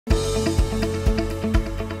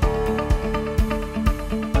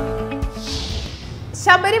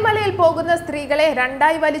ശബരിമലയിൽ പോകുന്ന സ്ത്രീകളെ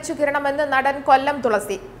രണ്ടായി വലിച്ചു കീറണമെന്ന് നടൻ കൊല്ലം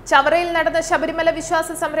തുളസി. ചവറയിൽ നടന്ന ശബരിമല വിശ്വാസ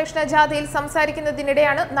സംരക്ഷണ ജാഥയിൽ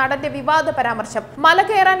സംസാരിക്കുന്നതിനിടെയാണ് നടന്റെ വിവാദ പരാമർശം. മല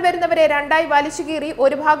കയറാൻ വരുന്നവരെ രണ്ടായി വലിച്ചു കീറി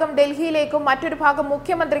ഒരു ഭാഗം ഡൽഹിയിലേക്കും മറ്റൊരു ഭാഗം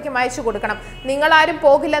മുഖ്യമന്ത്രിക്കും അയച്ചു കൊടുക്കണം. നിങ്ങൾ ആരും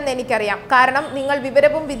പോകില്ലെന്ന് എനിക്കറിയാം. കാരണം നിങ്ങൾ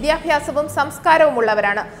വിവരവും വിദ്യാഭ്യാസവും സംസ്കാരവും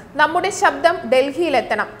ഉള്ളവരാണ്. നമ്മുടെ ശബ്ദം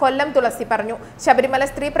ഡൽഹിയിലെത്തണം, കൊല്ലം തുളസി പറഞ്ഞു. ശബരിമല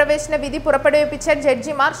സ്ത്രീ പ്രവേശന വിധി പുറപ്പെടുവിപ്പിച്ച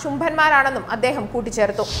ജഡ്ജിമാർ ശുംഭന്മാരാണെന്നും അദ്ദേഹം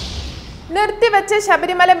കൂട്ടിച്ചേർത്തു. നിർത്തിവെച്ച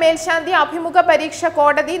ശബരിമല മേൽശാന്തി അഭിമുഖ പരീക്ഷ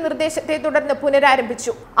കോടതി നിർദ്ദേശത്തെ തുടർന്ന്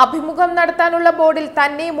പുനരാരംഭിച്ചു. അഭിമുഖം നടത്താനുള്ള ബോർഡിൽ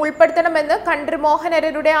തന്നെയും ഉൾപ്പെടുത്തണമെന്ന് കണ്ഠര്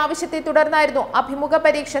മോഹനരുടെ ആവശ്യത്തെ തുടർന്നായിരുന്നു അഭിമുഖ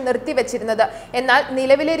പരീക്ഷ നിർത്തിവെച്ചിരുന്നത്. എന്നാൽ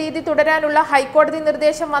നിലവിലെ രീതി തുടരാനുള്ള ഹൈക്കോടതി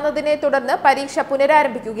നിർദ്ദേശം വന്നതിനെ തുടർന്ന് പരീക്ഷ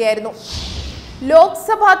പുനരാരംഭിക്കുകയായിരുന്നു.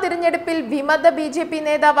 ലോക്സഭാ തിരഞ്ഞെടുപ്പിൽ വിമത BJP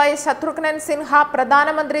നേതാവായ ശത്രുഘ്നൻ സിൻഹ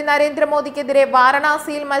പ്രധാനമന്ത്രി നരേന്ദ്രമോദിക്കെതിരെ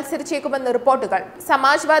വാരണാസിയിൽ മത്സരിച്ചേക്കുമെന്ന് റിപ്പോർട്ടുകൾ.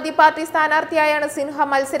 സമാജ്വാദി പാർട്ടി സ്ഥാനാർത്ഥിയായാണ് സിൻഹ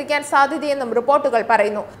മത്സരിക്കാൻ സാധ്യതയെന്നും റിപ്പോർട്ടുകൾ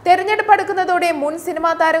പറയുന്നു. തെരഞ്ഞെടുപ്പ് അടുക്കുന്നതോടെ മുൻ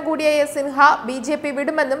സിനിമാ താരം കൂടിയായ സിൻഹ BJP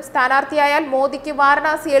വിടുമെന്നും സ്ഥാനാർത്ഥിയായാൽ മോദിക്ക്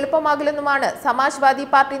വാരണാസി എളുപ്പമാകില്ലെന്നുമാണ് സമാജ്വാദി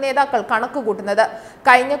പാർട്ടി നേതാക്കൾ കണക്കുകൂട്ടുന്നത്.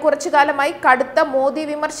 കഴിഞ്ഞ കുറച്ചുകാലമായി കടുത്ത മോദി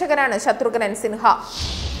വിമർശകനാണ് ശത്രുഘ്നൻ സിൻഹ.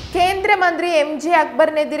 കേന്ദ്രമന്ത്രി MJ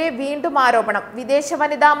അക്ബറിനെതിരെ വീണ്ടും ആരോപണം. വിദേശ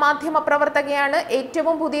വനിതാ മാധ്യമ പ്രവർത്തകയാണ്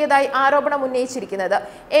ഏറ്റവും പുതിയതായി ആരോപണം ഉന്നയിച്ചിരിക്കുന്നത്.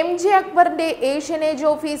 MJ അക്ബറിന്റെ ഏഷ്യൻ ഏജ്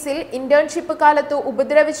ഓഫീസിൽ ഇന്റേൺഷിപ്പ് കാലത്ത്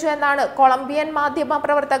ഉപദ്രവിച്ചു എന്നാണ് കൊളംബിയൻ മാധ്യമ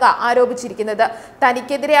പ്രവർത്തക ആരോപിച്ചിരിക്കുന്നത്.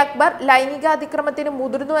 തനിക്കെതിരെ അക്ബർ ലൈംഗികാതിക്രമത്തിന്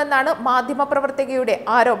മുതിർന്നുവെന്നാണ് മാധ്യമ പ്രവർത്തകയുടെ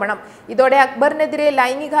ആരോപണം. ഇതോടെ അക്ബറിനെതിരെ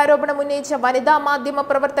ലൈംഗികാരോപണം ഉന്നയിച്ച വനിതാ മാധ്യമ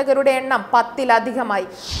പ്രവർത്തകരുടെ എണ്ണം 10-ലധികമായി.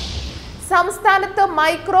 സംസ്ഥാനത്ത്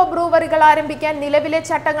മൈക്രോ ബ്രൂവറികൾ ആരംഭിക്കാൻ നിലവിലെ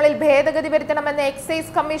ചട്ടങ്ങളിൽ ഭേദഗതി വരുത്തണമെന്ന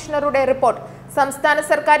എക്സൈസ് കമ്മീഷണറുടെ റിപ്പോർട്ട്. സംസ്ഥാന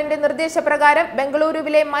സർക്കാരിന്റെ നിർദ്ദേശപ്രകാരം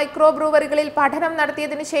ബംഗളൂരുവിലെ മൈക്രോ ബ്രൂവറികളിൽ പഠനം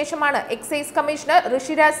നടത്തിയതിനു ശേഷമാണ് excise commissioner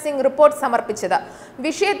Rishiraj Singh report സമർപ്പിച്ചത്.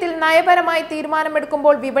 വിഷയത്തിൽ നയപരമായി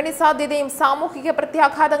തീരുമാനമെടുക്കുമ്പോൾ വിപണി സാധ്യതയും സാമൂഹിക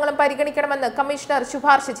പ്രത്യാഘാതങ്ങളും പരിഗണിക്കണമെന്ന് കമ്മീഷണർ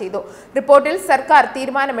ശുപാർശ ചെയ്തു. റിപ്പോർട്ടിൽ സർക്കാർ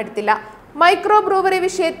തീരുമാനമെടുത്തില്ല. മൈക്രോ ബ്രൂവറി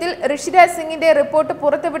വിഷയത്തിൽ ഋഷിരാജ് സിംഗിന്റെ റിപ്പോർട്ട്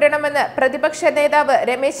പുറത്തുവിടണമെന്ന് പ്രതിപക്ഷ നേതാവ്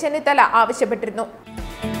രമേശ് ചെന്നിത്തല ആവശ്യപ്പെട്ടിരുന്നു.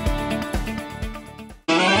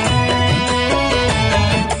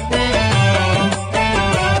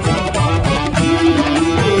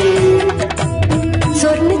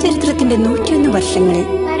 സ്വർണ്ണ ചരിത്രത്തിന്റെ 101 വർഷങ്ങൾ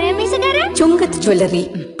ചുങ്കത്ത് ജ്വല്ലറി.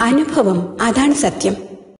 അനുഭവം, അതാണ് സത്യം.